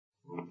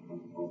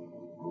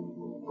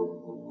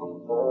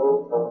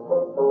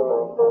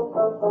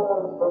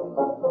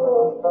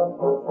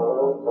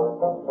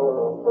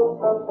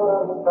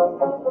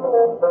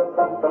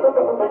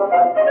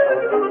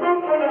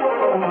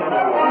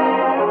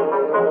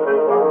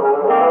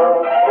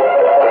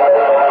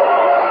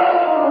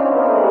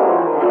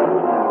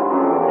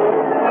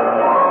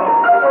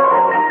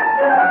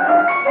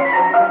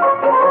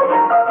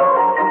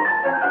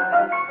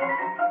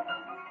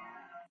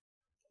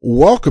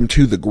Welcome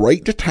to the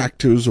Great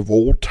Detectives of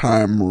Old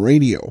Time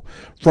Radio.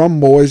 From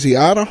Boise,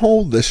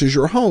 Idaho, this is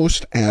your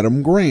host,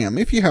 Adam Graham.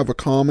 If you have a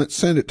comment,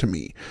 send it to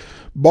me.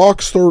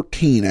 Box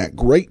 13 at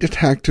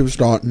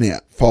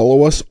greatdetectives.net.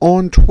 Follow us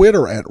on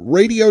Twitter at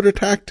Radio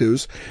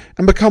Detectives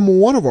and become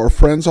one of our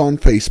friends on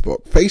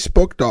Facebook,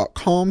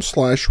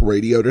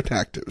 facebook.com/Radio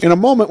Detectives. In a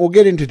moment, we'll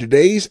get into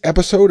today's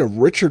episode of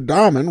Richard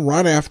Diamond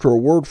right after a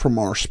word from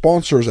our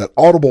sponsors at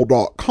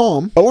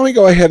audible.com. But let me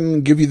go ahead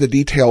and give you the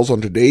details on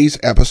today's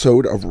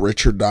episode of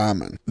Richard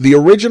Diamond. The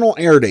original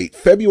air date,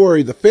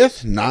 February the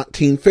 5th,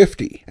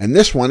 1950. And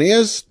this one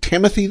is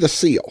Timothy the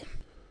Seal.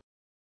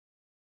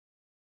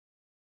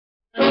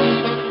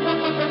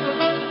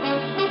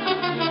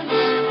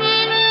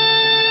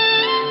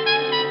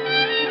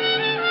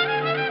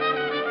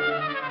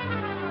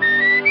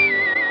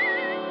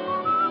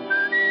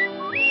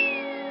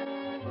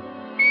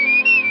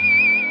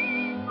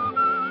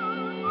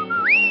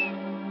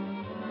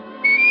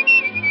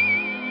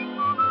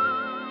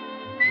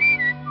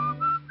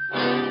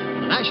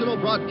 National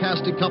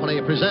Broadcasting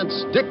Company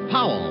presents Dick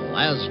Powell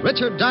as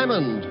Richard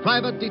Diamond,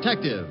 Private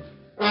Detective.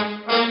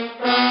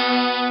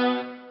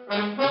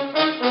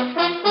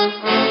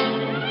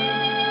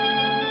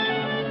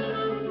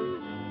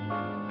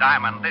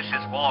 Diamond, this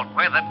is Walt.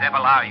 Where the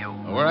devil are you?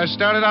 Where I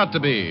started out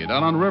to be,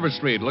 down on River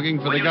Street, looking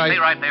for the guy... You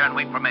stay right there and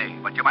wait for me,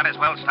 but you might as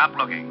well stop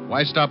looking.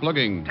 Why stop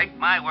looking? Take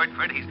my word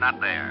for it, he's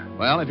not there.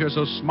 Well, if you're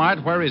so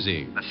smart, where is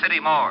he? The city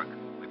morgue.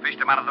 We fished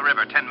him out of the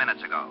river 10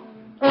 minutes ago.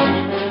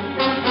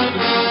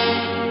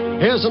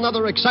 Here's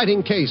another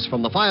exciting case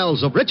from the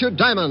files of Richard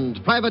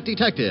Diamond, Private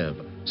Detective,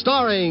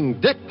 starring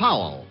Dick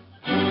Powell.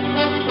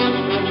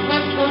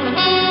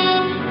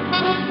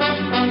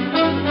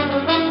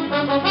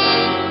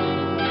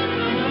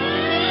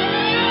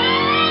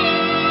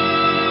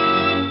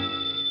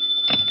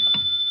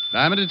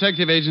 Diamond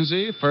Detective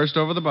Agency, first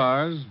over the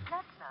bars.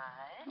 That's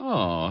nice.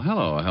 Oh,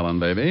 hello, Helen,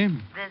 baby. Busy?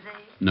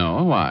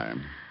 No, why?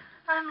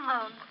 I'm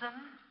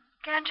lonesome.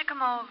 Can't you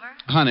come over?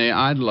 Honey,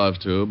 I'd love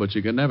to, but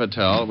you can never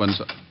tell when...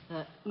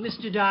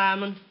 Mr.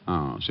 Diamond?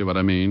 Oh, see what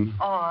I mean?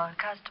 Or a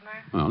customer?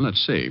 Well, let's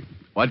see.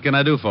 What can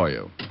I do for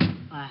you?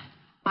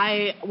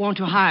 I want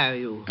to hire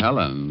you.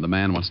 Helen, the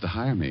man wants to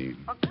hire me.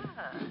 Oh, good.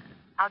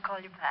 I'll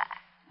call you back.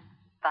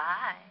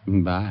 Bye.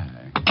 Bye.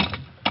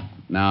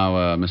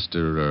 Now,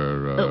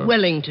 Mr.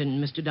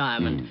 Wellington, Mr.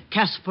 Diamond.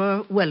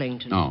 Caspar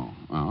Wellington. Oh,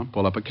 well,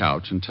 pull up a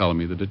couch and tell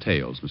me the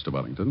details, Mr.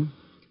 Wellington.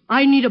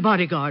 I need a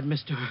bodyguard,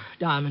 Mr.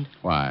 Diamond.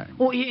 Why?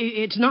 Oh,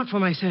 it's not for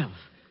myself.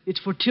 It's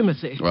for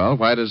Timothy. Well,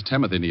 why does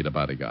Timothy need a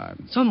bodyguard?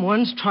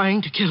 Someone's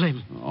trying to kill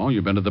him. Oh,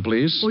 you've been to the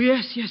police? Oh,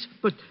 yes,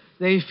 but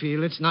they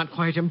feel it's not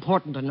quite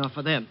important enough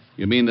for them.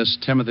 You mean this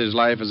Timothy's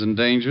life is in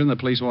danger and the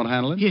police won't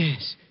handle it?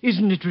 Yes.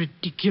 Isn't it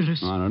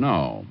ridiculous? I don't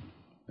know.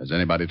 Has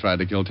anybody tried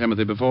to kill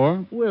Timothy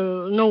before?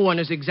 Well, no one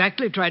has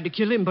exactly tried to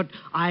kill him, but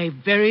I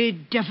very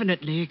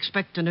definitely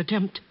expect an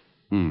attempt.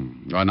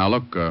 Well, now,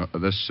 look,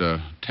 this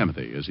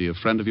Timothy, is he a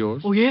friend of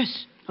yours? Oh,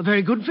 yes. A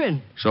very good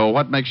friend. So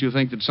what makes you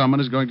think that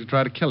someone is going to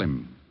try to kill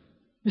him?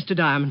 Mr.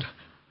 Diamond,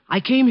 I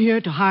came here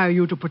to hire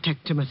you to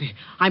protect Timothy.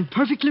 I'm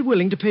perfectly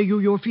willing to pay you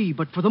your fee,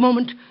 but for the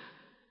moment,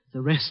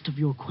 the rest of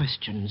your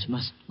questions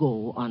must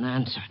go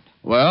unanswered.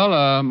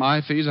 Well,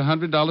 my fee's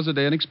 $100 a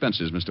day in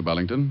expenses, Mr.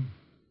 Wellington.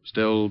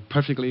 Still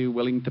perfectly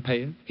willing to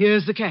pay it?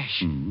 Here's the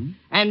cash.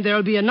 And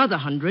there'll be another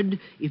 100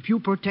 if you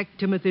protect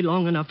Timothy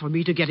long enough for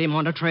me to get him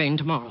on a train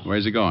tomorrow.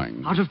 Where's he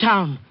going? Out of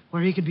town,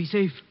 where he can be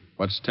safe.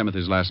 What's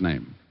Timothy's last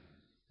name?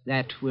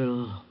 That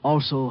will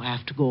also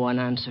have to go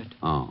unanswered.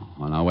 Oh,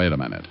 well, now, wait a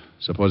minute.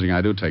 Supposing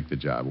I do take the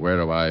job, where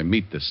do I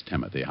meet this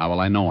Timothy? How will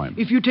I know him?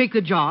 If you take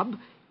the job,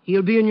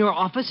 he'll be in your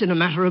office in a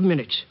matter of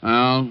minutes.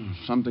 Well,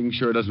 something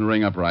sure doesn't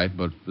ring up right,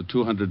 but the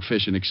 200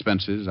 fish in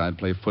expenses, I'd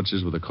play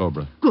footsies with a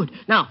cobra. Good.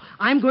 Now,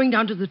 I'm going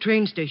down to the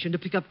train station to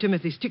pick up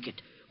Timothy's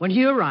ticket. When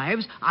he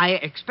arrives, I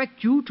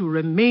expect you to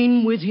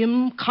remain with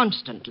him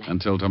constantly.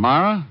 Until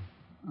tomorrow?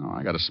 Oh,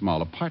 I got a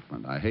small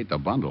apartment. I hate the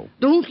bundle.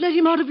 Don't let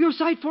him out of your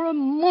sight for a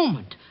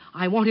moment.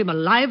 I want him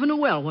alive and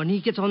well when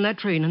he gets on that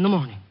train in the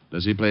morning.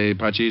 Does he play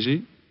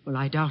Parcheesi? Well,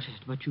 I doubt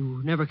it, but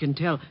you never can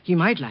tell. He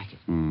might like it.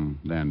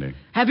 Dandy.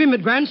 Have him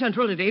at Grand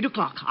Central at 8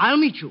 o'clock. I'll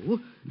meet you.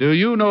 Do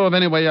you know of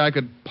any way I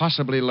could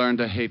possibly learn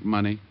to hate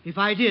money? If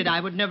I did, I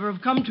would never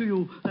have come to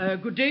you.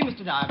 Good day,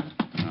 Mr. Diamond.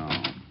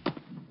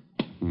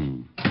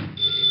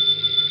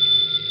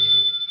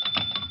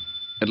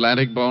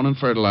 Atlantic Bone and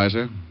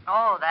Fertilizer.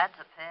 Oh, that's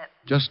a pip.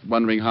 Just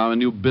wondering how a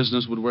new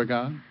business would work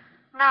out.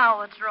 Now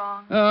what's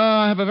wrong?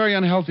 I have a very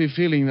unhealthy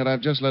feeling that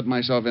I've just let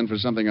myself in for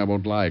something I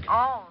won't like.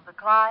 Oh, the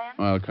client?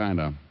 Well, kind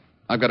of.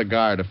 I've got a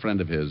guard, a friend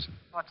of his.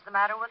 What's the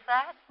matter with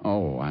that?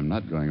 Oh, I'm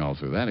not going all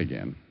through that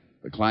again.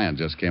 The client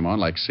just came on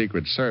like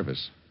Secret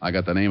Service. I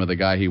got the name of the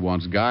guy he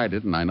wants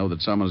guarded, and I know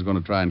that someone's going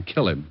to try and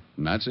kill him.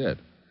 And that's it.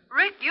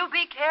 Rick, you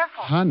be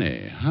careful.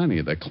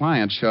 Honey, the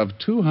client shoved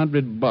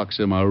 $200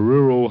 in my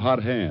rural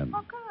hot hand.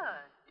 Oh, good.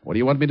 What do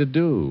you want me to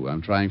do?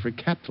 I'm trying for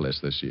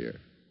capitalist this year.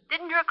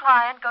 Didn't your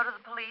client go to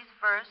the police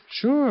first?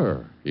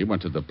 Sure. He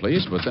went to the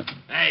police, but then...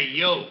 Hey,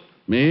 you.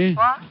 Me?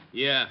 What?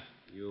 Yeah,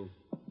 you.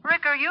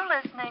 Rick, are you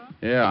listening?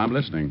 Yeah, I'm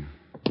listening.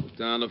 Put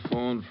down the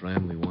phone,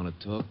 friend. We want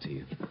to talk to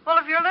you. Well,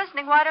 if you're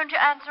listening, why don't you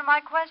answer my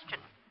question?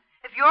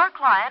 If your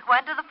client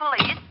went to the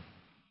police...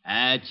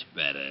 That's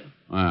better.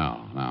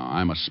 Well, now,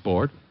 I'm a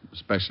sport,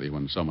 especially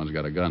when someone's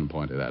got a gun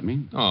pointed at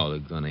me. Oh, the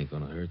gun ain't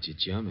going to hurt you,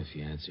 chum, if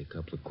you answer a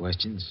couple of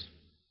questions.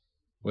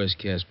 Where's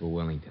Casper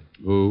Wellington?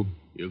 Who?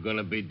 You're going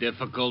to be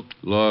difficult?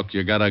 Look,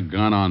 you got a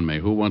gun on me.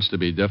 Who wants to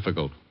be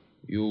difficult?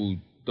 You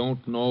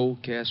don't know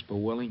Casper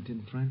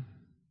Wellington, friend?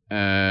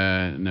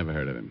 Never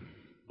heard of him.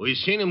 We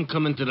seen him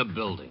come into the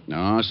building.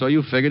 No, so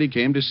you figured he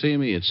came to see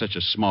me. It's such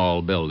a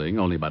small building,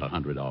 only about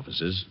 100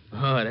 offices.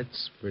 Oh,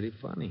 that's pretty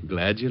funny.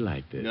 Glad you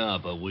liked it. No,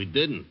 but we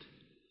didn't.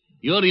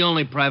 You're the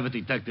only private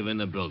detective in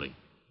the building.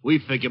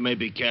 We figured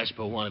maybe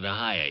Casper wanted to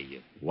hire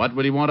you. What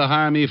would he want to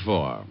hire me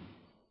for?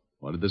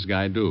 What did this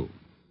guy do?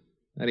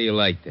 How do you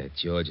like that,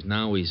 George?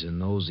 Now he's a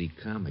nosy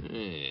comic.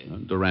 Yeah.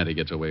 Durante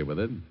gets away with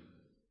it.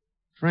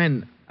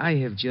 Friend, I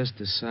have just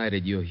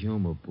decided your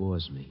humor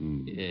bores me.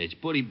 Yeah, it's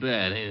pretty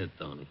bad, ain't it,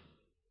 Tony?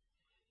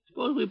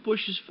 Suppose we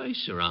push his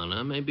face around,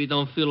 huh? Maybe he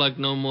don't feel like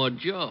no more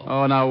Joe.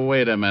 Oh, now,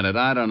 wait a minute.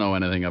 I don't know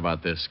anything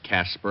about this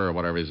Casper or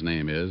whatever his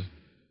name is.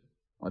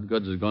 What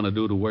good's it going to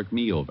do to work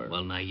me over?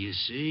 Well, now, you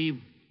see,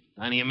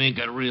 Tony and me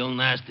got real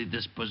nasty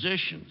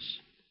dispositions.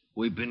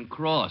 We've been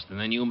crossed, and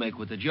then you make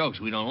with the jokes.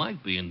 We don't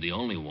like being the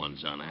only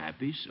ones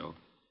unhappy, so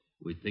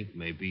we think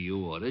maybe you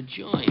ought to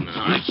join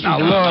us. Now,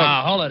 look.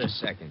 Now, hold it a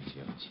second,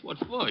 George. What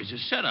for? He's a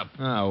setup.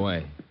 Oh,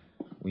 wait.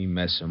 We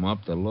mess him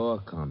up, the law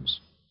comes.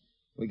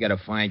 We got to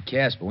find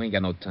Casper. We ain't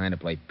got no time to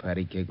play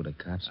patty cake with the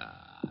cops.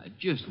 I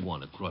just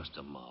want to cross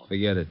the mouth.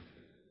 Forget it.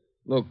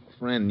 Look,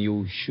 friend,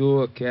 you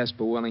sure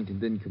Casper Wellington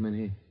didn't come in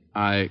here?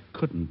 I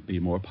couldn't be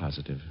more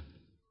positive.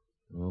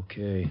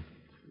 Okay.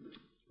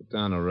 Put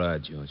down the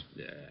rod, George.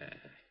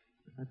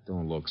 That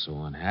don't look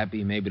so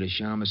unhappy. Maybe the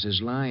shamus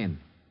is lying.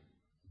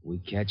 If we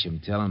catch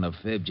him telling a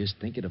fib, just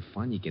think of the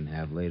fun you can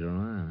have later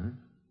on,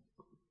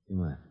 huh?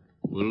 Come on.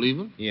 We'll leave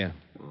him? Yeah.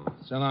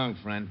 So long,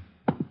 friend.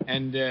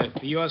 And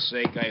for your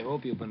sake, I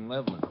hope you've been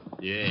leveling.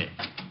 Yeah.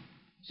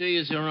 See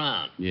you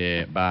around.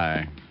 Yeah,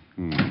 bye.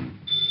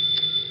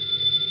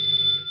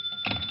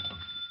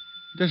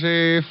 This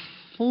is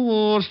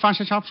fool's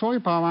fancy chop suey,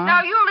 Papa.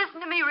 Now, you listen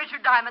to me,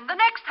 Richard Diamond. The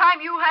next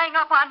time you hang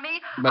up on me,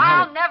 But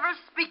I'll never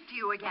speak to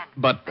you again.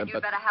 But, and you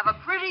better have a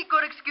pretty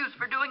good excuse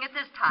for doing it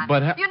this time.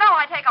 But, you know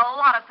I take a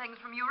lot of things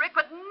from you, Rick,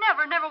 but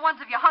never once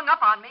have you hung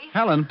up on me.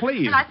 Helen,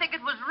 please. And I think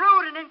it was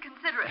rude and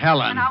inconsiderate.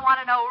 Helen. And I want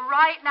to know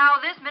right now,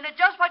 this minute,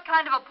 just what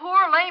kind of a poor,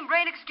 lame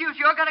brain excuse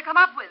you're going to come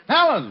up with.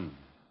 Helen!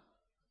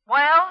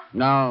 Well?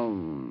 Now,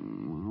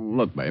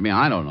 look, baby,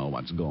 I don't know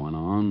what's going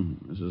on.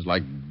 This is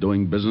like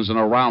doing business in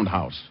a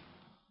roundhouse.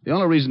 The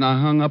only reason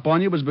I hung up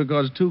on you was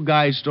because two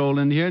guys strolled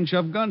in here and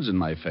shoved guns in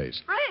my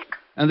face. Rick.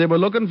 And they were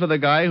looking for the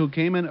guy who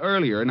came in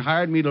earlier and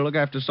hired me to look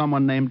after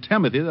someone named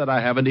Timothy that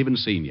I haven't even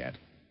seen yet.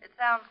 It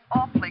sounds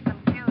awfully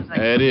confusing.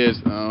 It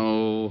is.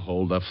 Oh,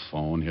 hold the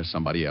phone. Here's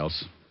somebody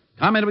else.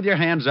 Come in with your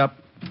hands up.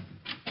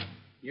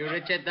 You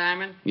Richard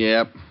Diamond?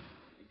 Yep.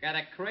 Got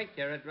a crate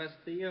here addressed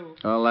to you.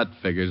 Oh, that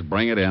figures.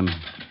 Bring it in.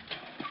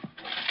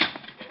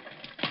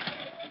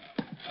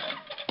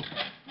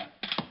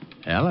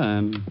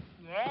 Helen,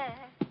 Yes?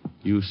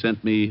 you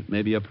sent me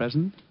maybe a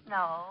present?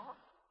 No.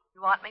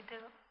 You want me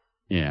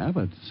to? Yeah,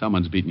 but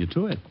someone's beaten you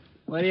to it.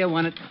 Where do you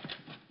want it?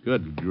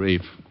 Good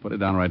grief. Put it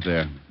down right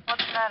there.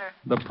 What's the matter?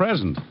 The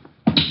present.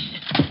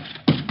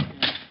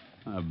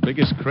 The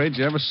biggest crate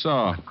you ever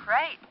saw.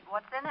 Crate.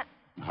 What's in it?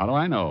 How do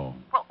I know?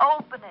 Well,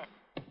 open it.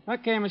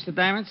 Okay, Mr.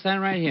 Diamond,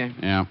 stand right here.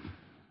 Yeah.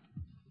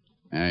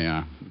 There you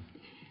are.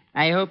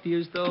 I hope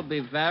you still be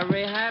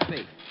very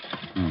happy.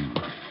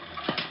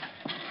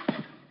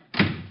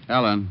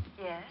 Helen,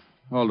 Yes?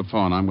 hold the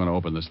phone. I'm going to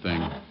open this thing.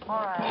 All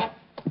right.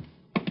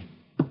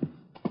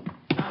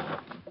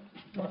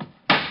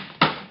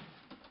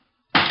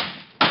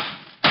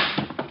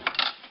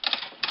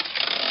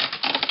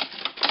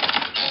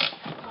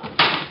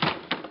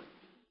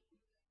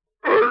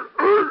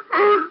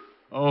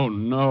 Oh,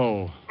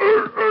 no.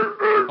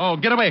 Oh,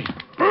 get away.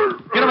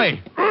 Get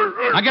away.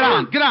 Now, get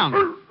on. Get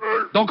down.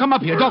 Don't come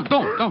up here. Don't.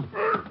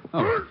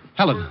 Oh,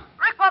 Helen.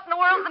 Rick, what in the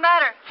world's the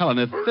matter? Helen,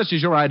 if this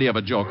is your idea of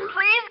a joke,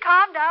 Please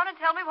calm down and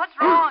tell me what's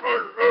wrong.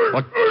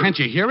 what, can't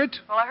you hear it?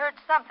 Well, I heard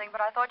something,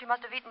 but I thought you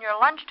must have eaten your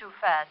lunch too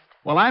fast.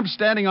 Well, I'm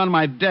standing on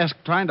my desk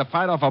trying to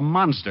fight off a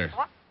monster.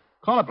 What?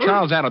 Call up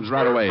Charles Adams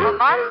right away. A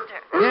monster.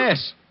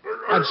 Yes.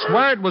 I'd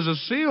swear it was a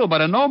seal,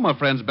 but I know my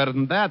friend's better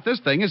than that. This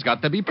thing has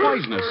got to be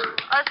poisonous.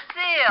 A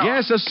seal.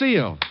 Yes, a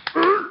seal.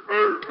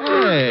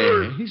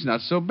 Hey, he's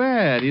not so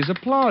bad. He's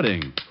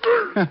applauding.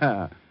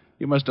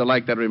 You must have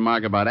liked that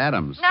remark about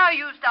Adams. Now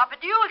you stop it.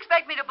 Do you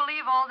expect me to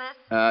believe all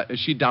this?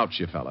 She doubts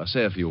you, fella.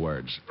 Say a few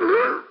words.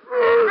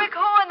 Rick,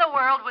 who in the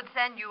world would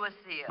send you a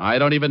seal? I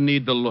don't even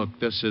need the look.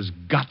 This has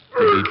got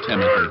to be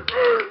Timothy.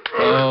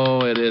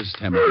 Oh, it is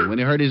Timothy. When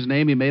he heard his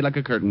name, he made like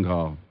a curtain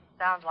call.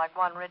 Sounds like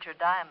one Richard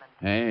Diamond.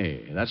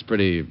 Hey, that's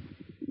pretty...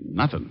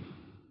 nothing.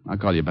 I'll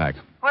call you back.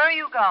 Where are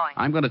you going?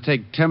 I'm going to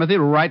take Timothy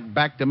right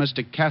back to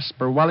Mr.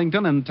 Casper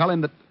Wellington and tell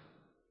him that...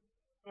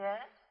 Yes?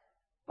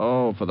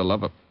 Oh, for the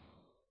love of...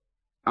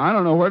 I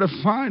don't know where to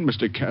find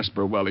Mr.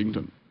 Casper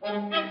Wellington.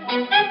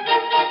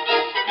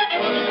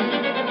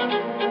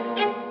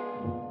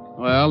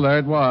 Well, there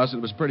it was.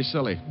 It was pretty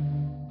silly.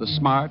 The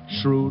smart,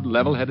 shrewd,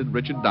 level-headed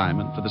Richard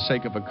Diamond, for the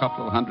sake of a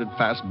couple of $100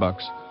 fast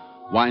bucks,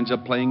 winds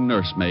up playing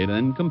nursemaid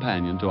and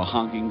companion to a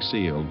honking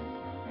seal.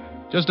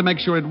 Just to make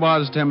sure it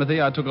was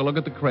Timothy, I took a look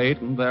at the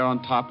crate, and there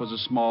on top was a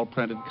small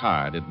printed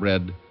card. It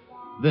read,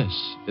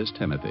 "This is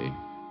Timothy.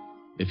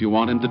 If you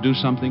want him to do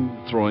something,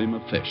 throw him a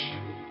fish.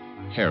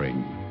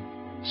 Herring.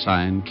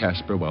 Signed,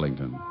 Casper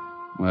Wellington."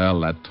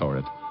 Well, that tore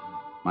it.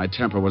 My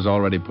temper was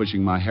already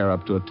pushing my hair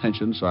up to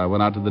attention, so I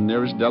went out to the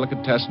nearest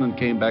delicatessen and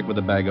came back with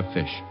a bag of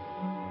fish.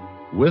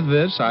 With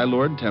this, I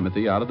lured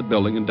Timothy out of the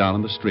building and down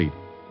on the street.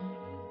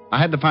 I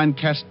had to find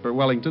Casper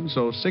Wellington,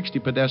 so 60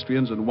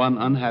 pedestrians and one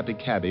unhappy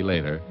cabbie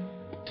later,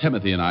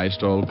 Timothy and I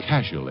strolled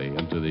casually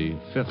into the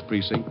 5th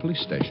Precinct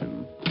Police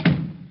Station.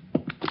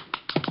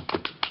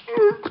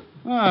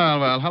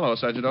 Well, hello,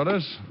 Sergeant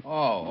Otis.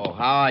 Oh,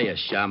 how are you,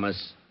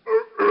 Shamus?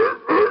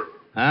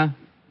 Huh?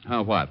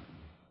 Oh, what?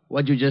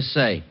 What'd you just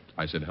say?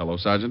 I said, hello,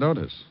 Sergeant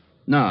Otis.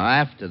 No,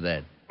 after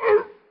that.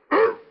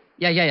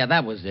 Yeah,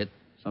 that was it.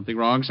 Something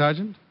wrong,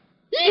 Sergeant?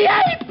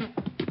 Yipe!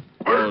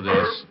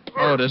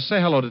 Otis, say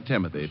hello to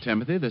Timothy.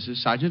 Timothy, this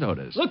is Sergeant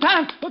Otis.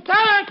 Lieutenant!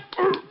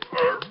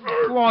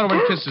 Go on over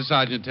and kiss the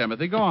Sergeant,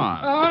 Timothy. Go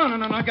on. Oh,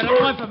 no. Get him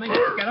away from me.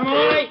 Get him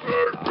away.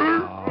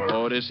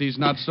 Oh, Otis, he's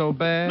not so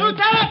bad.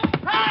 Lieutenant!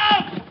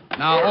 Help!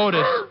 Now,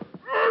 Otis,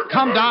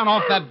 come down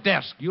off that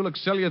desk. You look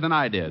sillier than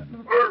I did. He's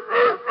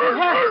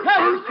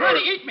trying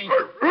to eat me.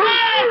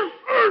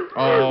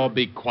 Oh,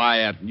 be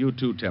quiet. You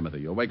too, Timothy.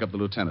 You'll wake up the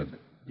lieutenant.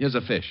 Here's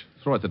a fish.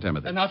 Throw it to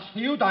Timothy. And that's for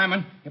you,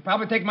 Diamond. You'll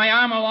probably take my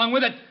arm along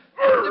with it.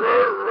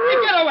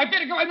 Get away.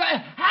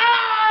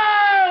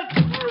 Help!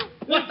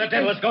 What the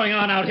devil is going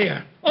on out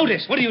here?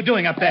 Otis, what are you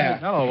doing up there?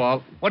 Hello,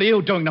 Walt. What are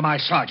you doing to my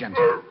sergeant?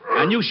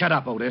 And you shut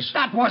up, Otis.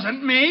 That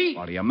wasn't me.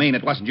 What do you mean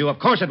it wasn't you? Of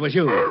course it was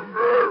you.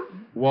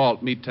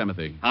 Walt, meet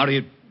Timothy. How do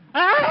you...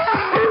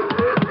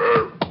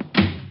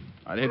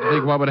 I'd hate to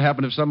think what would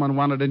happen if someone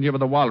wandered in here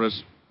with a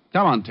walrus.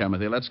 Come on,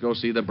 Timothy. Let's go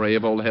see the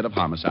brave old head of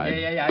homicide.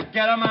 Yeah.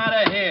 Get him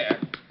out of here.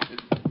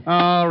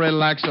 Oh,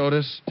 relax,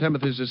 Otis.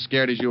 Timothy's as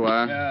scared as you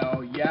are.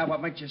 Oh, yeah?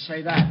 What makes you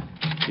say that?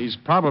 He's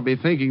probably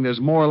thinking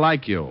there's more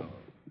like you.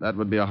 That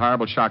would be a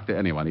horrible shock to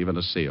anyone, even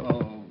a seal.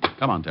 Oh.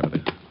 Come on,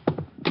 Timothy.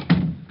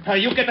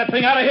 You get that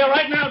thing out of here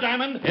right now,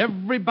 Diamond.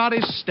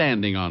 Everybody's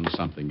standing on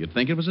something. You'd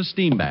think it was a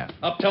steam bath.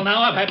 Up till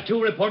now, I've had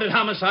 2 reported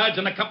homicides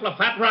and a couple of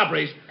fat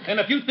robberies. And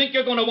if you think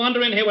you're going to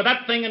wander in here with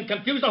that thing and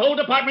confuse the whole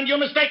department, you're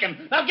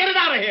mistaken. Now get it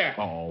out of here.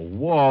 Oh,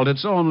 Walt,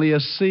 it's only a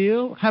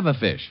seal. Have a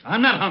fish.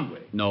 I'm not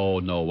hungry.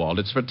 No, Walt.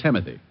 It's for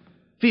Timothy.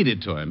 Feed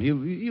it to him.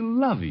 He'll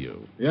love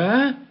you.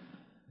 Yeah?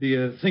 Do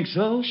you think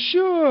so?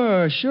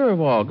 Sure,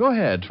 Walt. Go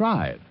ahead.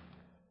 Try it.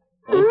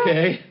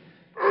 Okay.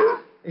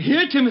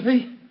 Here,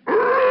 Timothy.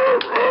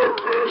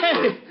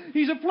 Hey,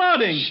 he's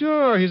applauding.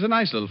 Sure, he's a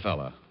nice little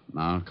fella.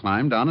 Now,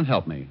 climb down and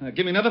help me.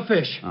 Give me another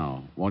fish.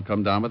 Oh, won't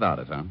come down without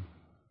it, huh?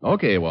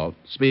 Okay, Walt.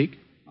 Speak.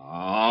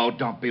 Oh,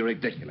 don't be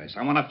ridiculous.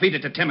 I want to feed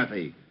it to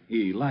Timothy.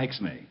 He likes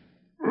me.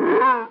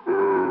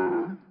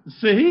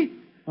 See?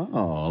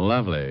 Oh,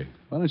 lovely.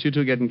 Why don't you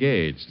two get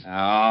engaged?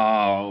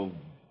 Oh.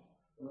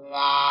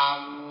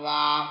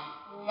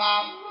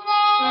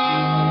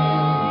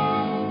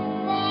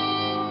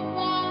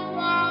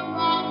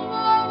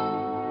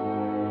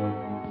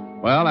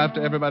 Well,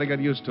 after everybody got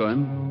used to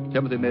him,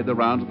 Timothy made the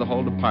rounds of the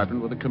whole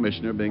department, with the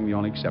commissioner being the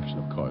only exception,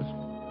 of course.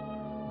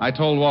 I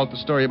told Walt the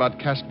story about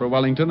Casper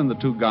Wellington and the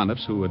 2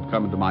 gonnips who had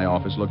come into my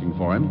office looking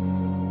for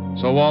him.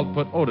 So Walt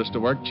put Otis to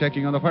work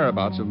checking on the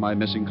whereabouts of my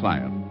missing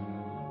client.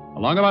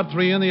 Along about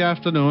 3 in the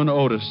afternoon,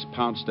 Otis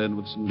pounced in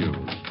with some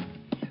news.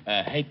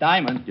 Hey,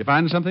 Diamond. You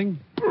find something?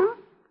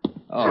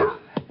 Oh,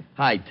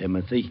 hi,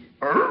 Timothy.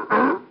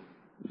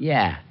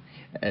 Yeah.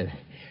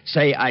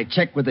 Say, I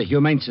checked with the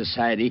Humane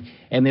Society,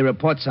 and they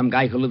report some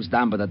guy who lives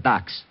down by the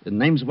docks. His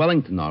name's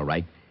Wellington, all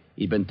right.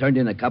 He's been turned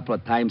in a couple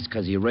of times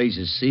because he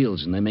raises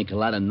seals, and they make a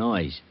lot of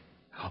noise.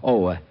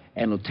 Oh,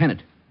 and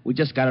Lieutenant, we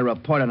just got a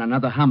report on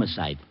another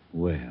homicide.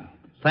 Well,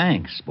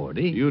 thanks,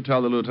 Sporty. You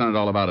tell the lieutenant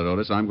all about it,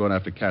 Otis. I'm going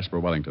after Casper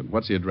Wellington.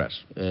 What's the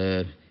address?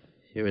 Here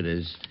it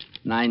is.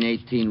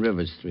 918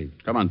 River Street.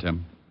 Come on,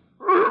 Tim.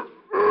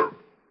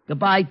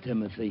 Goodbye,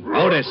 Timothy.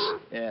 Otis.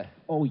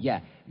 Oh, yeah.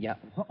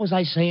 What was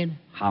I saying?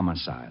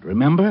 Homicide,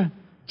 remember?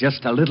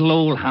 Just a little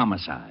old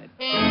homicide.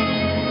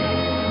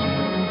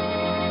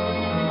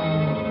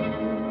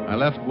 I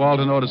left Walt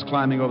and Otis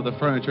climbing over the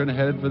furniture and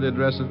headed for the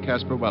address of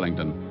Casper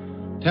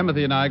Wellington.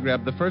 Timothy and I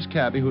grabbed the first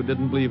cabbie who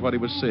didn't believe what he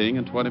was seeing,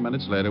 and 20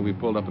 minutes later we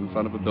pulled up in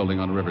front of a building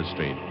on River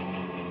Street.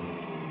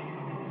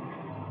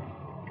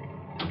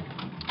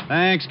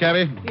 Thanks,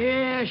 cabbie.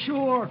 Yeah,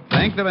 sure.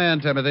 Thank the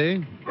man,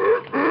 Timothy.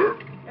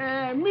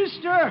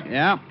 Mister.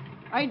 Yeah?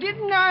 I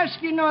didn't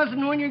ask you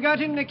nothing when you got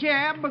in the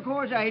cab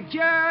because I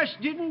just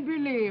didn't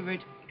believe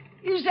it.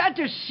 Is that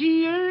the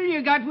seal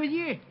you got with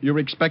you? You're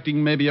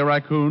expecting maybe a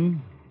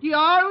raccoon? Do you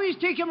always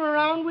take him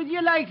around with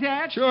you like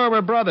that? Sure,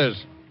 we're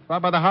brothers.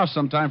 Stop by the house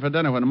sometime for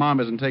dinner when Mom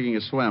isn't taking a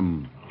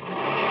swim.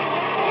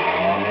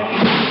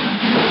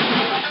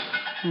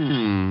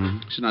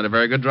 She's not a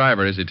very good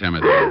driver, is he,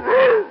 Timothy?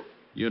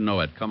 You know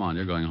it. Come on,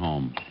 you're going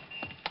home.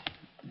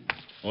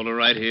 Hold it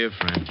right here,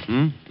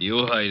 friend.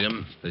 You heard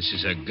him. This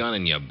is a gun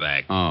in your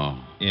back.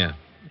 Oh. Yeah.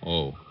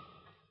 Oh.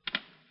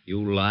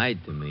 You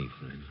lied to me,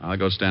 friend. I'll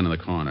go stand in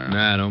the corner.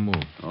 Nah, don't move.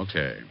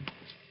 Okay.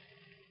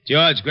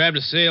 George, grab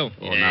the seal.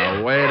 Oh,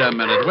 now, wait a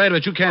minute. Wait a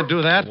minute. You can't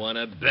do that.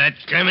 Wanna bet?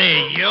 Come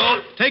here,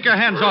 you. Take your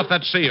hands off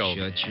that seal.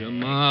 Shut your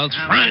mouth,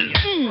 friend.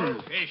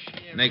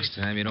 Next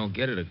time you don't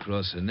get it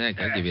across the neck,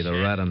 I'll give you the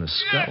rat on the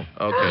skull.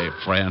 Okay,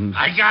 friend.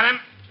 I got him.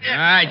 All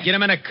right, get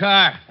him in a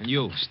car. And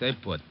you, stay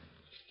put.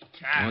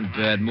 One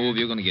bad move,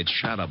 you're going to get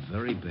shot up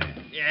very bad.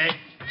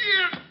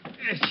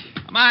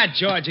 Come on,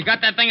 George. You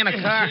got that thing in the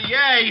car?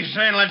 Yeah, he's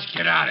saying let's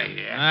get out of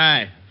here. All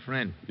right,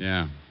 friend.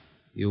 Yeah.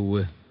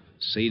 You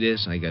see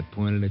this I got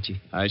pointed at you?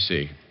 I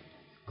see.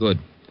 Good.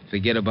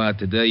 Forget about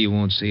today. You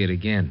won't see it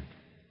again.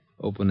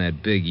 Open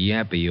that big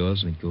yap of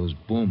yours, and it goes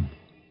boom.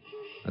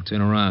 Now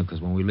turn around,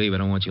 because when we leave, I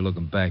don't want you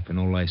looking back for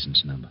no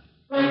license number.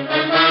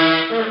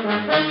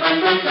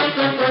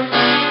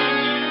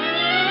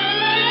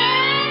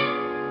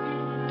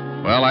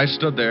 Well, I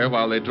stood there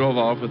while they drove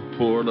off with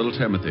poor little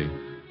Timothy.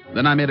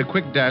 Then I made a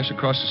quick dash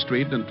across the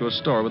street into a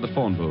store with a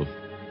phone booth.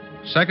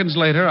 Seconds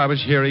later, I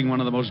was hearing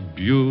one of the most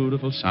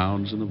beautiful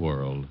sounds in the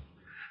world.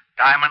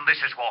 Diamond, this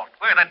is Walt.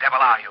 Where the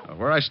devil are you?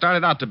 Where I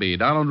started out to be,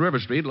 down on River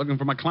Street, looking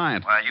for my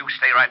client. Well, you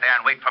stay right there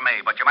and wait for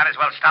me, but you might as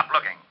well stop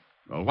looking.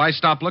 Well, why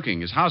stop looking?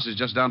 His house is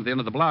just down at the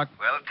end of the block.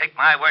 Well, take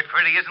my word for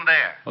it, he isn't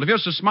there. Well, if you're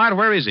so smart,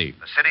 where is he?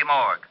 The city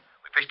morgue.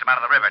 We fished him out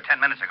of the river 10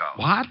 minutes ago.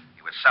 What?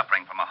 He was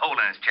suffering from a hole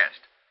in his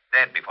chest.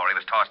 Dead before he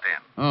was tossed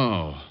in.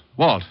 Oh,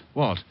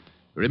 Walt.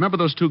 Remember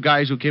those two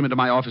guys who came into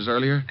my office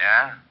earlier?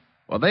 Yeah?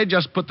 Well, they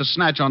just put the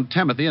snatch on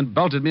Timothy and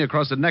belted me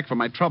across the neck for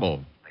my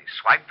trouble. They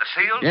swiped the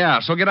seal?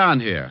 Yeah, so get on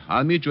here.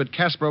 I'll meet you at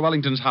Casper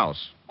Wellington's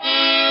house.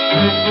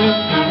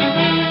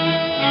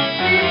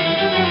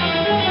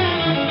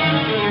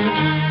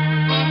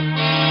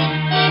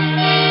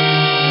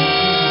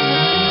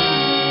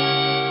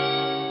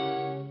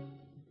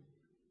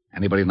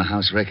 Anybody in the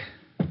house, Rick?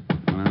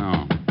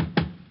 No.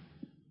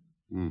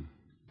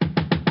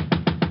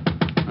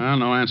 Well,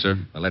 no answer.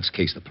 Well, let's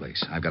case the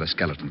place. I've got a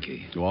skeleton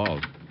key.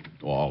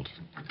 Walt.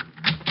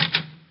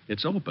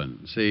 It's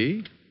open,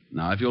 see?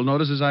 Now, if you'll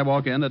notice as I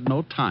walk in, at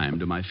no time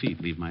do my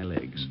feet leave my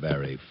legs.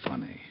 Very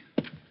funny.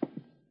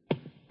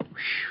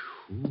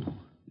 Whew.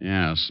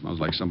 Yeah, smells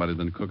like somebody's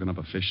been cooking up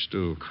a fish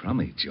stew.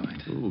 Crummy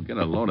joint. Ooh, get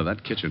a load of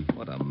that kitchen.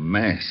 What a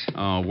mess.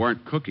 Oh,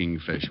 weren't cooking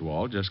fish,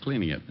 Walt, just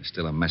cleaning it. There's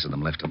still a mess of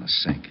them left in the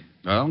sink.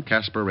 Well,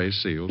 Casper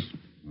raised seals.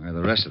 Where are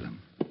the rest of them?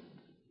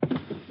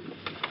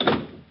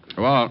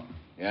 Walt.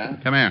 Yeah?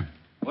 Come here.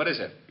 What is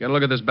it? Get a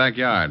look at this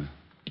backyard.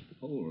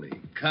 Holy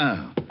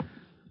cow.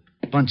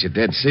 Bunch of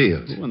dead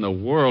seals. Who in the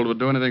world would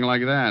do anything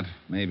like that?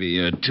 Maybe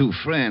your two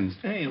friends.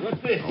 Hey,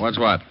 what's this? What's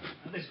what?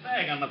 This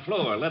bag on the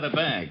floor, leather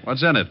bag.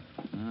 What's in it?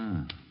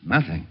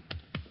 Nothing.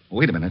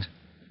 Wait a minute.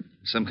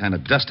 Some kind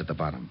of dust at the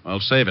bottom. Well,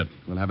 save it.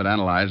 We'll have it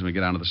analyzed when we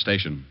get down to the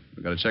station.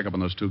 We've got to check up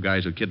on those two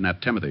guys who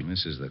kidnapped Timothy.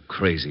 This is the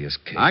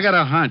craziest case. I got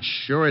a hunch.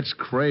 Sure, it's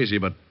crazy,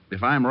 but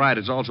if I'm right,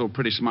 it's also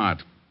pretty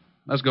smart.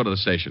 Let's go to the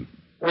station.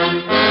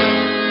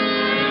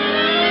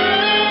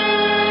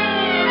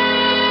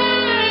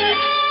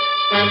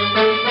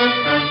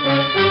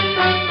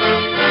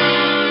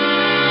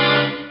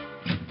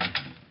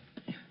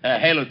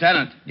 Hey,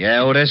 Lieutenant.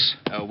 Yeah, Otis?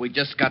 We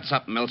just got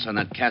something else on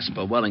that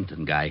Casper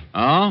Wellington guy.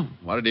 Oh?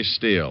 What did he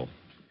steal?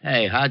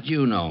 Hey, how'd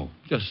you know?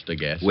 Just a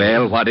guess.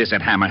 Well, what is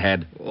it,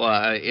 Hammerhead?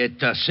 Well,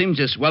 it seems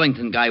this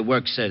Wellington guy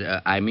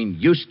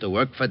used to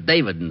work for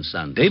David &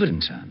 Sons.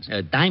 David & Sons?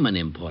 Diamond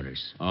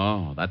importers.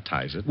 Oh, that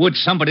ties it. Would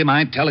somebody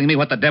mind telling me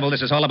what the devil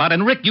this is all about?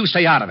 And, Rick, you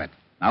stay out of it.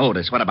 Now,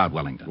 Otis, what about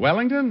Wellington?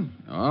 Wellington?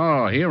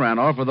 Oh, he ran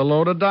off with a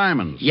load of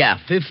diamonds. Yeah,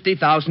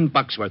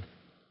 $50,000 worth.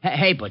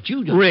 Hey, but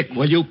you don't... Rick,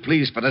 will you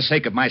please, for the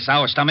sake of my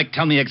sour stomach,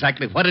 tell me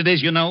exactly what it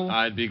is you know?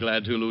 I'd be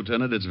glad to,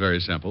 Lieutenant. It's very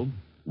simple.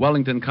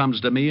 Wellington comes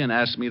to me and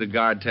asks me to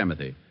guard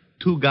Timothy.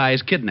 Two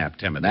guys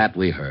kidnapped Timothy. That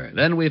we heard.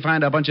 Then we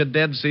find a bunch of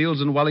dead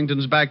seals in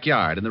Wellington's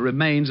backyard and the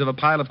remains of a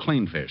pile of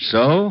clean fish.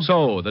 So?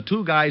 So, the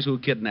two guys who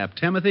kidnapped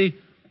Timothy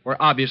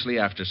were obviously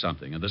after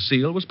something, and the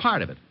seal was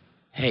part of it.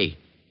 Hey,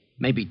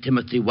 maybe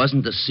Timothy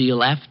wasn't a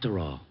seal after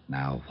all.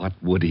 Now, what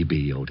would he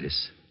be,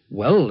 Otis?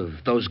 Well,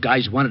 if those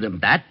guys wanted him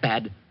that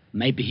bad,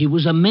 maybe he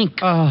was a mink.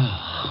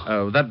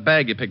 That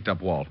bag you picked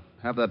up, Walt.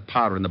 Have that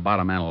powder in the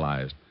bottom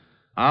analyzed.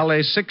 I'll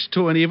lay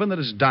 6-2 and even that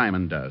it's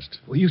diamond dust.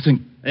 Well, you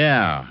think...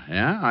 Yeah.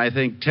 I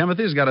think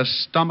Timothy's got a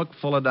stomach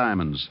full of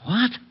diamonds.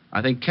 What?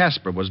 I think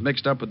Casper was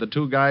mixed up with the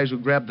two guys who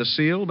grabbed the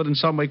seal, but in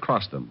some way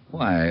crossed them.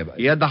 Why?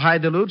 He had to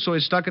hide the loot, so he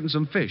stuck it in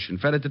some fish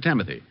and fed it to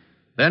Timothy.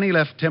 Then he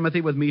left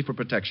Timothy with me for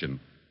protection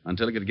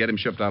until he could get him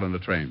shipped out on a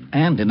train.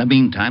 And in the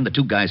meantime, the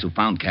two guys who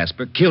found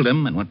Casper killed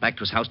him and went back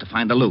to his house to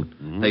find the loot.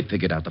 Mm-hmm. They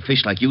figured out the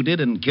fish like you did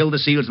and killed the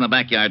seals in the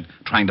backyard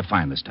trying to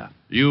find the stuff.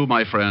 You,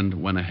 my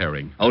friend, win a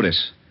herring.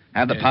 Otis,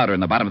 have the powder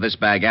in the bottom of this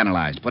bag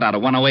analyzed. Put out a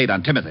 108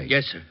 on Timothy.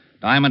 Yes, sir.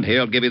 Diamond here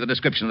will give you the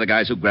description of the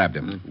guys who grabbed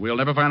him. We'll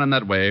never find him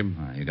that way.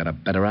 You got a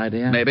better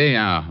idea? Maybe,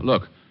 yeah.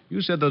 Look,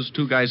 you said those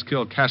two guys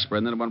killed Casper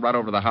and then went right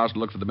over to the house to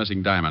look for the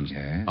missing diamonds.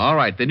 Yes. All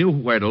right, they knew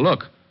where to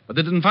look, but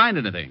they didn't find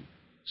anything.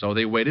 So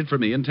they waited for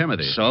me and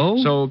Timothy. So?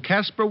 So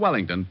Casper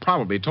Wellington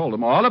probably told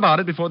them all about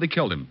it before they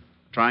killed him,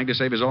 trying to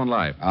save his own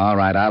life. All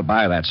right, I'll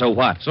buy that. So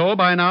what? So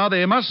by now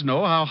they must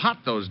know how hot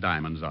those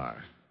diamonds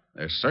are.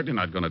 They're certainly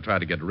not going to try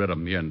to get rid of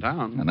them here in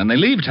town. And then they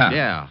leave town.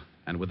 Yeah.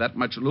 And with that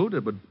much loot,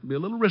 it would be a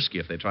little risky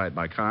if they tried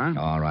by car.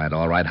 All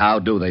right. How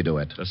do they do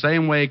it? The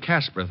same way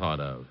Casper thought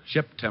of.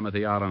 Ship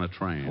Timothy out on a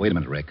train. Wait a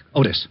minute, Rick.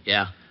 Otis.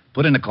 Yeah?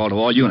 Put in a call to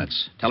all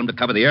units. Tell them to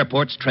cover the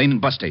airports, train,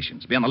 and bus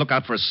stations. Be on the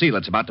lookout for a seal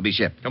that's about to be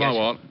shipped. Come on,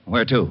 Walt.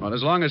 Where to? Well,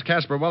 as long as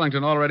Casper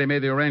Wellington already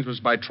made the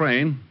arrangements by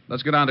train,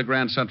 let's go down to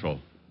Grand Central.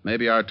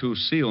 Maybe our two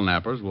seal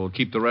nappers will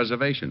keep the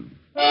reservation.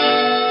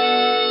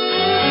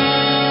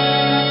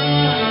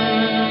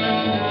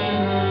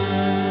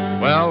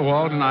 Well,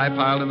 Walt and I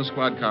piled in the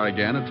squad car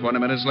again, and 20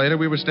 minutes later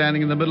we were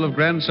standing in the middle of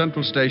Grand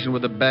Central Station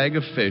with a bag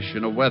of fish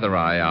and a weather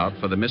eye out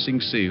for the missing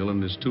seal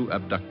and his two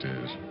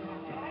abductors.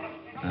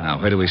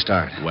 Now, where do we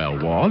start?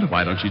 Well, Walt,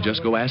 why don't you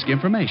just go ask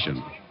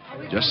information?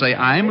 Just say,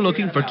 I'm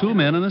looking for two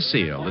men and a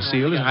seal. The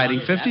seal is hiding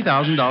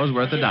 $50,000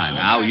 worth of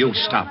diamonds. Now, you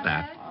stop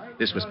that.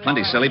 This was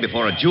plenty silly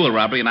before a jewel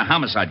robbery and a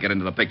homicide get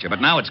into the picture,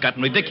 but now it's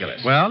gotten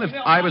ridiculous. Well, if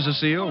I was a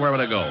seal, where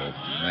would I go?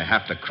 They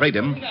have to crate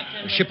him,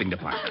 the shipping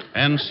department.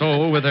 And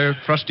so, with their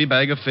trusty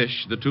bag of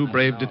fish, the two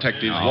brave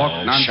detectives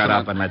walked nonchalant. Shut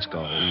up and let's go.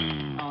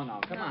 Oh,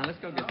 no. Come on, let's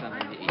go get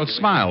something. Well,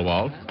 smile,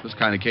 Walt. This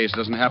kind of case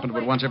doesn't happen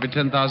but once every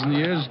 10,000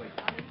 years.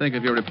 Think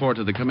of your report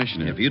to the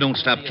commissioner. If you don't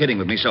stop kidding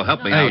with me, so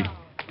help me Hey,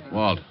 out.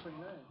 Walt.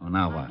 Oh,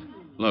 now what?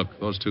 Look,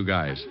 those two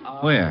guys.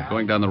 Where?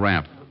 Going down the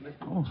ramp.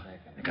 Oh,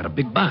 they got a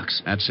big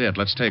box. That's it.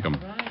 Let's take them.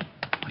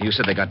 You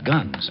said they got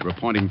guns. They were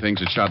pointing things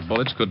that shot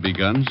bullets. Could be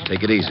guns.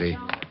 Take it easy.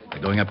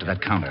 They're going up to that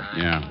counter.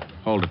 Yeah.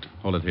 Hold it.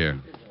 Hold it here.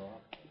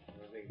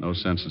 No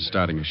sense in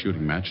starting a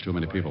shooting match. Too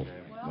many people.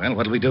 Well,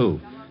 what'll we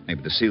do?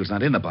 Maybe the seal's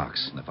not in the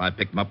box. And if I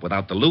pick them up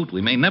without the loot,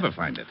 we may never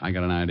find it. I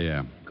got an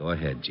idea. Go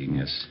ahead,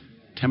 genius.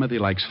 Timothy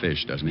likes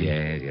fish, doesn't he?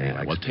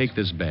 Yeah. Well, take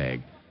this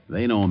bag.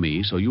 They know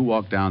me, so you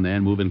walk down there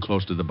and move in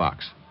close to the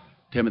box.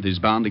 Timothy's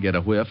bound to get a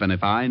whiff, and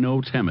if I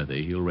know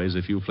Timothy, he'll raise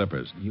a few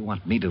flippers. You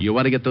want me to... You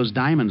want to get those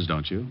diamonds,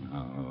 don't you?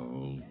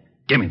 Oh,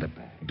 give me the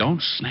bag.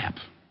 Don't snap.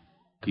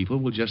 People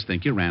will just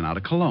think you ran out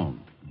of cologne.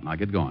 Now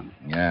get going.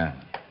 Yeah.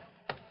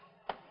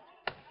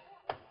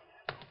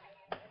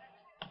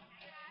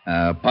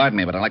 Pardon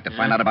me, but I'd like to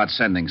find out about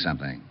sending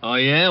something. Oh,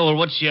 yeah? Well,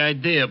 what's the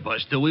idea,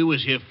 Buster? We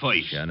was here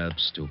first. Shut up,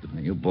 stupid.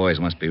 You boys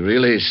must be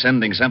really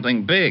sending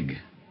something big.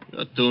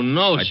 You're too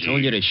nosy. I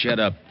told you to shut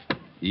up.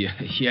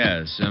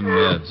 Yeah,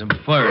 some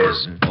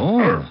furs.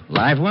 Oh,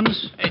 live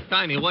ones? Hey,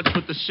 Tiny, what's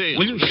with the seal?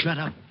 Will you shut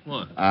up?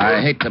 What?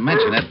 I hate to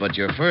mention it, but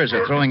your furs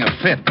are throwing a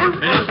fit.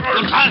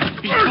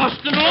 He's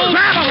busting loose.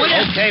 Grab him, will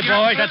you? Okay,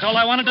 boys, that's all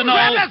I wanted to know.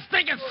 Grab that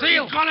stinking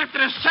seal. He's gone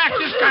after the sack.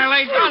 This guy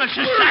laid down. It's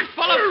a sack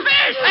full of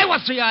fish. Hey,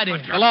 what's the idea?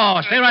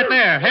 Hello, stay right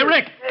there. Hey,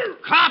 Rick.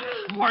 Cops,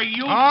 were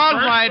you... All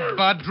right,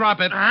 Bud,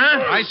 drop it. Huh?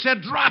 I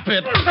said drop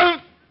it.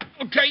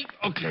 Okay.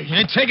 You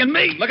ain't taking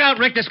me. Look out,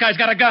 Rick. This guy's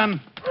got a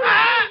gun.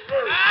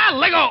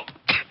 Let go.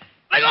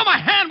 Let go of my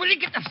hand. Will you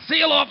get the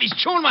seal off? He's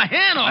chewing my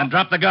hand off. And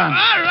drop the gun.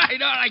 All right.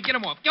 Get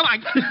him off. Come on,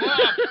 get him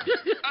off.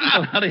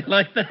 Oh, how do you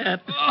like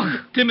that?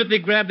 Timothy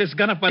grabbed this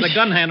gun up by the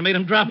gun hand and made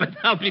him drop it.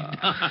 I'll be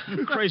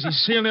done. Crazy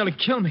seal nearly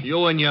killed me.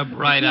 You and your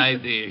bright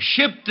idea.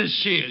 Ship the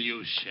seal,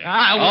 you said.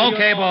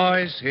 Okay,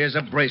 boys. Here's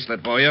a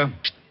bracelet for you.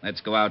 Let's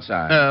go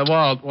outside.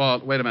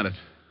 Walt, wait a minute.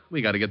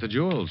 We got to get the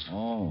jewels.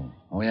 Oh,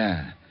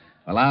 yeah.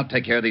 Well, I'll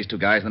take care of these two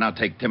guys, then I'll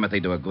take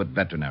Timothy to a good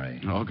veterinary.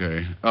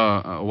 Okay.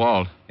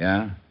 Walt.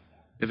 Yeah?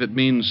 If it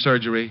means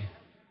surgery,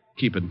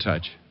 keep in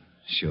touch.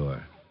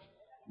 Sure.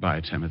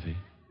 Bye, Timothy.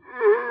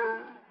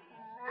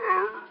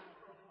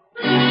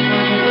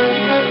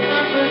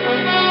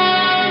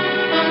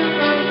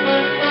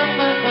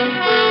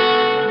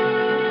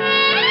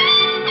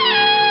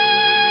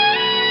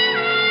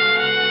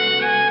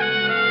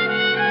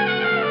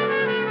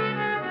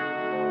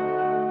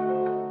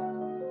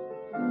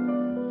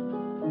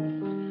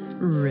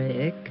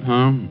 Rick.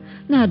 Huh?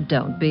 Now,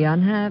 don't be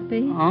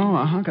unhappy.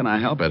 Oh, how can I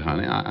help it,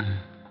 honey?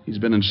 He's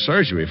been in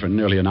surgery for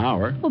nearly an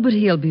hour. Oh, but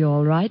he'll be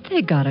all right.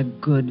 They got a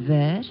good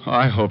vet. Oh,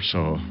 I hope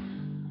so.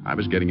 I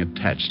was getting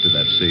attached to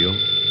that seal.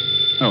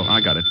 Oh,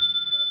 I got it.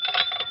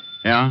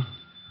 Yeah?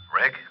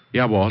 Rick?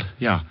 Yeah, Walt.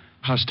 Yeah.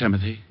 How's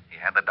Timothy? He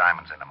had the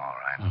diamonds in him, all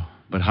right. Oh,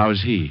 but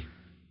how's he?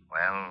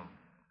 Well,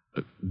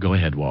 Go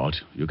ahead, Walt.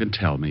 You can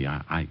tell me.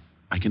 I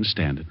can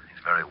stand it.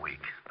 he's very weak.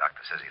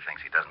 Doctor says he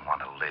thinks he doesn't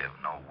want to live,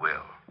 no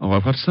will. Oh,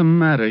 well, what's the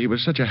matter? He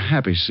was such a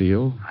happy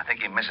seal. I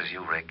think he misses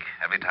you, Rick.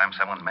 Every time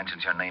someone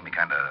mentions your name, he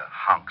kind of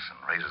honks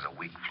and raises a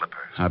weak flipper.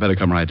 I better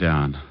come right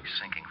down. He's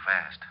sinking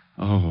fast.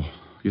 Oh,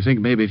 you think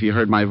maybe if he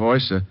heard my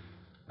voice,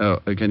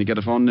 can you get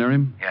a phone near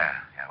him? Yeah,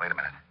 wait a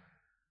minute.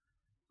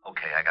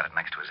 Okay, I got it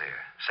next to his ear.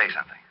 Say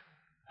something.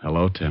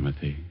 Hello,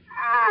 Timothy.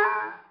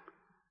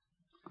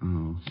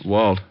 Oh,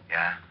 Walt.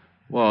 Yeah?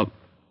 Walt,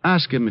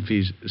 ask him if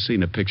he's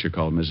seen a picture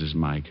called Mrs.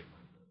 Mike.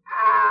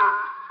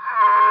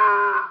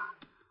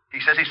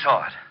 says he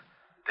saw it.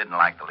 Didn't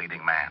like the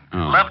leading man.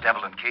 Oh. Loved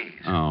Evelyn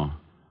Keyes. Oh.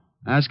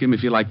 Ask him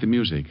if you like the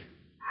music.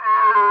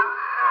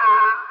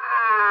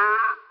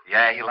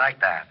 Yeah, he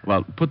liked that.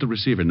 Well, put the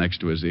receiver next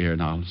to his ear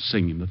and I'll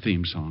sing him the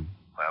theme song.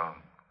 Well,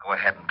 go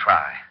ahead and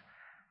try.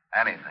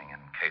 Anything in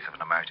case of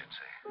an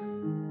emergency.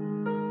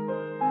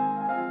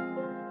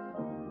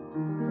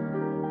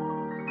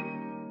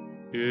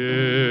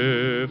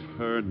 If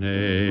her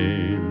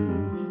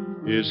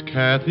name is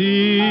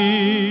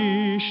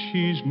Kathy,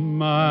 she's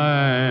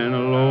mine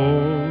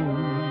alone.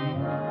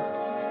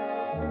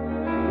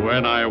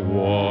 When I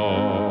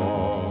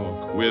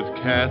walk with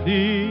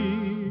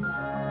Kathy,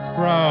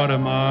 proud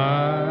am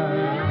I.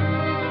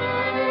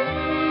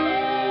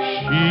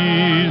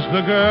 She's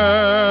the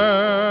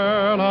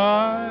girl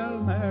I'll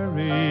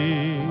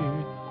marry,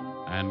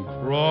 and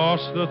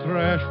cross the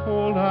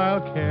threshold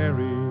I'll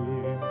carry.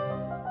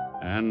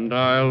 And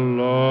I'll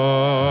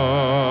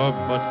love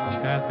but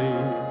Kathy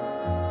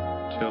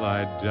till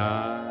I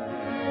die.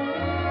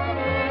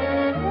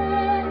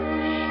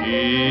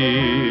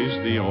 She's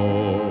the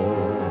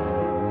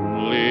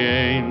only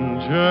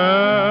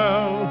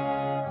angel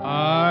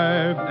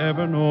I've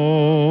ever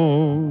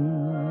known.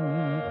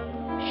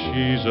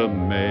 She's a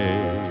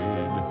maid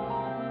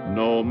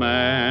no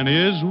man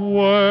is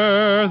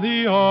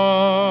worthy of.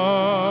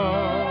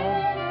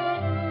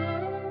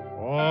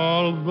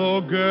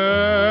 Although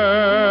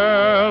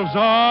girls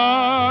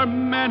are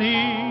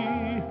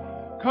many,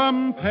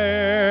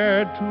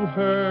 compared to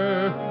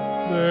her,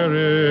 there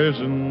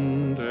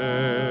isn't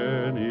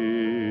any.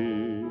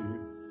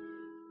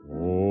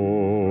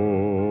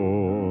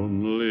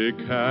 Only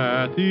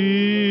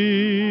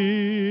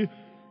Kathy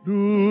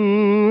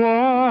do I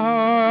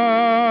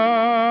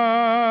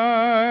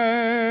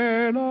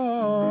love.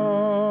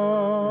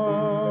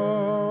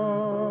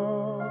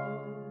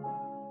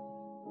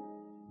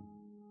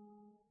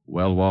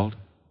 Well, Walt?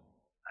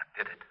 I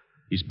did it.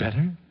 He's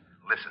better?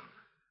 Listen.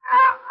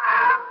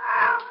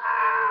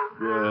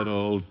 Good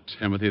old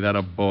Timothy, that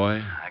a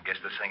boy. I guess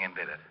the singing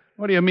did it.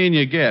 What do you mean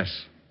you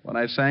guess? When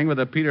I sang with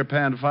the Peter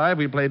Pan 5,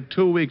 we played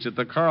 2 weeks at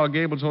the Coral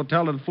Gables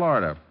Hotel in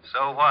Florida.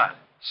 So what?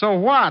 So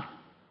what?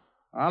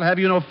 I'll have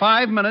you know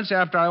 5 minutes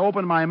after I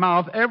opened my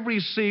mouth, every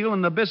seal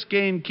in the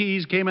Biscayne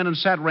Keys came in and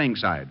sat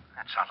ringside.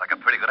 That sounds like a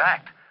pretty good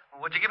act.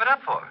 What'd you give it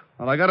up for?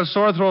 Well, I got a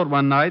sore throat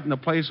one night, and the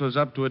place was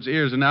up to its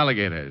ears in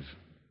alligators.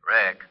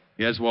 Rick.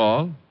 Yes,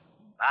 Walt?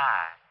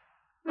 Bye.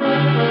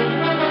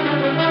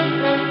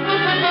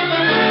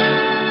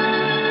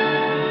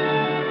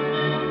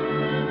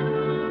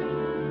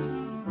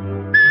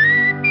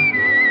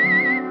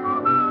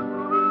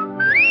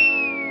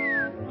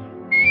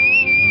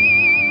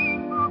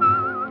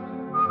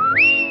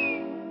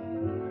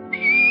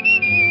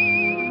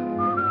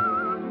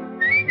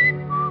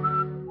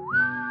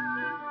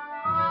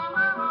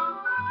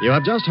 You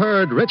have just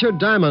heard Richard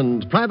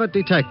Diamond, Private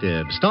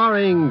Detective,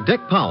 starring Dick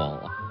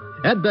Powell.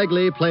 Ed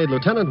Begley played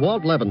Lieutenant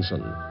Walt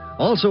Levinson.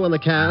 Also in the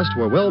cast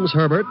were Wilms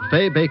Herbert,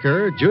 Fay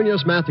Baker,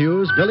 Junius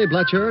Matthews, Billy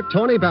Bletcher,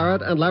 Tony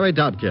Barrett, and Larry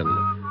Dodkin.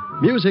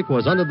 Music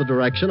was under the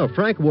direction of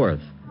Frank Worth.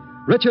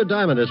 Richard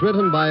Diamond is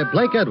written by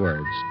Blake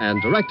Edwards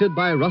and directed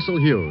by Russell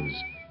Hughes.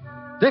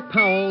 Dick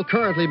Powell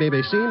currently may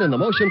be seen in the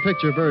motion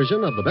picture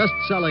version of the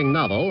best-selling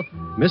novel,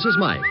 Mrs.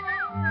 Mike.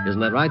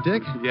 Isn't that right,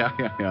 Dick? Yeah,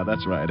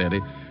 that's right,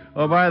 Eddie.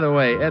 Oh, by the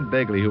way, Ed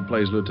Begley, who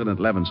plays Lieutenant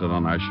Levinson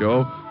on our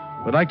show,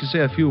 would like to say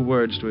a few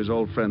words to his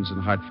old friends in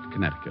Hartford,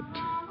 Connecticut.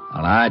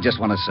 Well, I just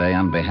want to say,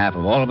 on behalf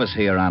of all of us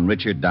here on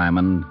Richard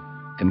Diamond,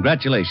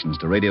 congratulations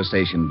to radio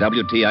station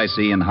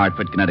WTIC in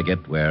Hartford,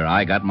 Connecticut, where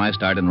I got my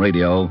start in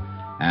radio,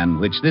 and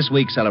which this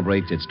week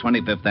celebrates its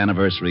 25th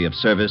anniversary of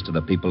service to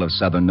the people of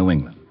southern New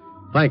England.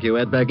 Thank you,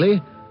 Ed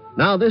Begley.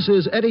 Now, this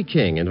is Eddie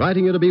King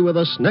inviting you to be with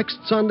us next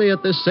Sunday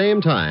at this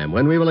same time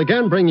when we will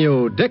again bring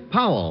you Dick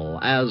Powell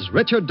as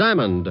Richard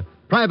Diamond,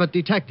 Private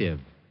Detective.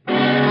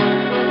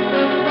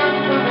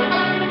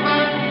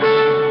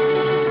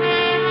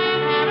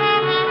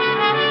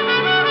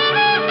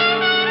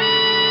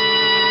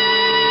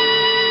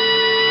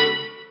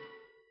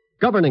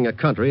 Governing a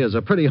country is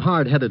a pretty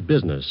hard-headed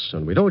business,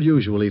 and we don't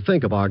usually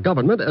think of our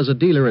government as a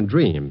dealer in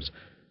dreams.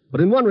 But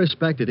in one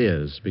respect it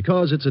is,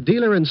 because it's a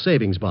dealer in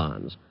savings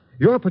bonds.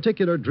 Your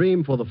particular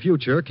dream for the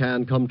future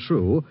can come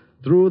true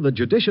through the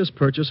judicious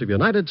purchase of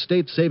United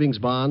States savings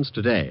bonds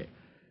today.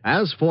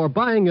 As for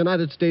buying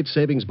United States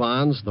savings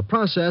bonds, the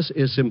process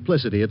is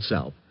simplicity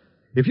itself.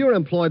 If you're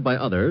employed by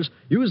others,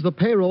 use the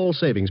payroll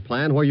savings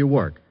plan where you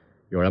work.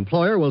 Your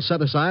employer will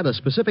set aside a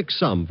specific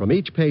sum from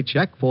each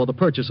paycheck for the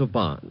purchase of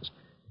bonds.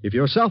 If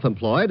you're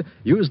self-employed,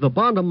 use the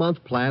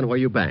bond-a-month plan where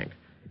you bank.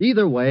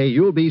 Either way,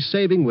 you'll be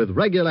saving with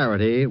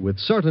regularity, with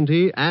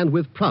certainty, and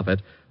with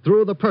profit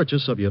through the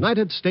purchase of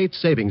United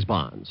States savings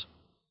bonds.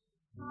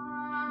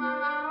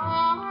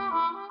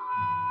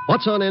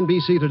 What's on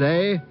NBC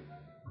today?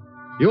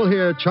 You'll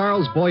hear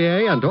Charles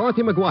Boyer and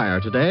Dorothy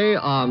McGuire today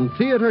on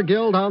Theater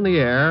Guild on the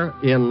Air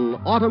in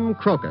Autumn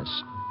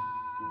Crocus.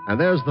 And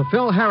there's the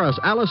Phil Harris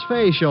Alice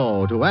Faye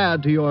Show to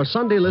add to your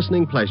Sunday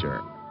listening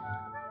pleasure.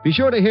 Be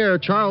sure to hear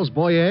Charles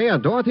Boyer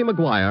and Dorothy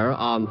McGuire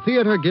on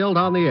Theater Guild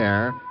on the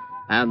Air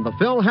and the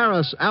Phil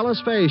Harris Alice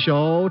Faye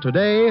Show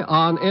today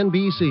on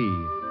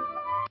NBC.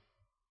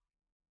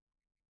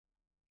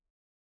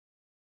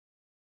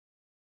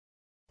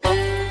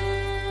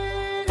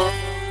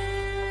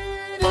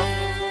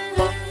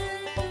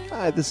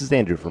 Hi, this is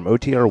Andrew from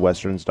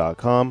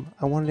OTRWesterns.com.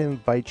 I wanted to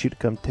invite you to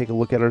come take a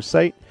look at our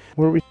site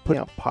where we put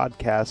out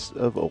podcasts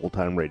of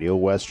old-time radio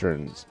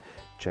westerns.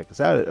 Check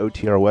us out at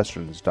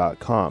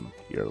OTRWesterns.com.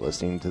 You're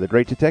listening to The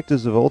Great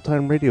Detectives of Old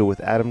Time Radio with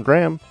Adam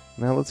Graham.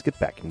 Now let's get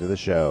back into the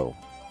show.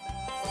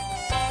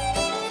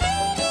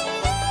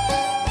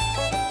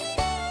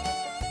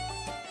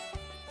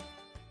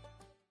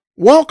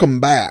 Welcome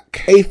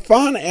back. A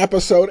fun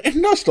episode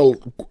and just a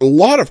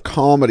lot of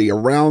comedy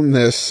around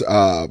this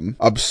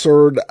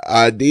absurd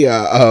idea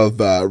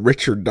of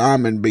Richard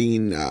Diamond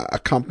being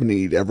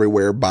accompanied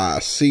everywhere by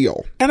a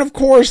seal. And of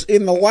course,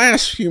 in the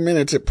last few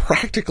minutes, it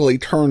practically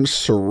turns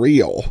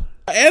surreal.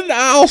 And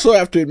I also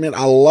have to admit,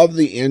 I love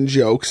the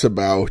in-jokes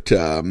about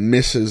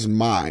Mrs.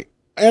 Mike.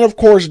 And of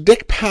course,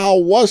 Dick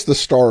Powell was the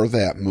star of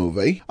that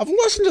movie. I've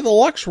listened to the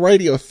Lux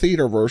Radio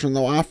Theater version,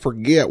 though I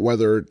forget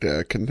whether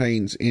it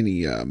contains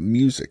any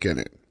music in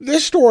it.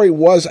 This story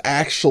was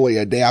actually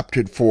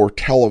adapted for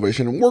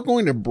television, and we're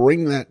going to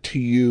bring that to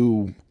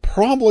you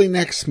probably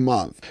next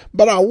month.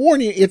 But I warn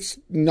you, it's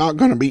not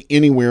going to be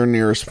anywhere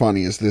near as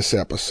funny as this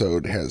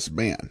episode has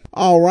been.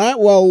 All right,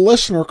 well,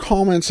 listener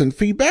comments and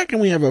feedback,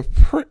 and we have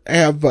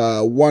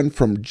one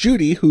from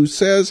Judy who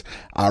says,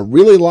 I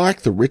really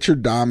like the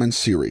Richard Diamond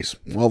series.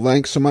 Well,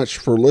 thanks so much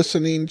for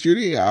listening,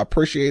 Judy. I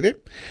appreciate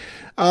it.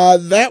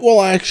 That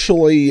will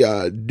actually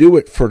do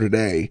it for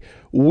today.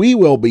 We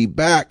will be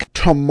back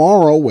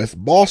tomorrow with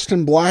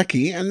Boston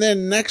Blackie, and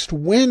then next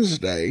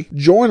Wednesday,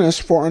 join us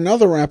for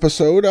another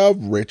episode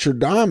of Richard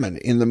Diamond.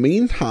 In the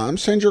meantime,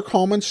 send your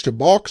comments to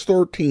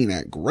box13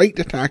 at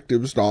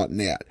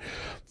greatdetectives.net.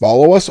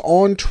 Follow us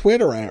on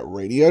Twitter at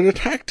Radio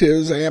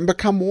Detectives and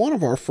become one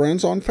of our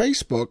friends on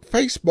Facebook,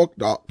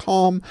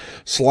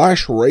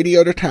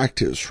 facebook.com/Radio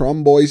Detectives.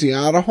 From Boise,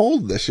 Idaho,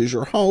 this is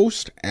your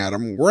host,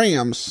 Adam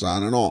Graham,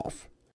 signing off.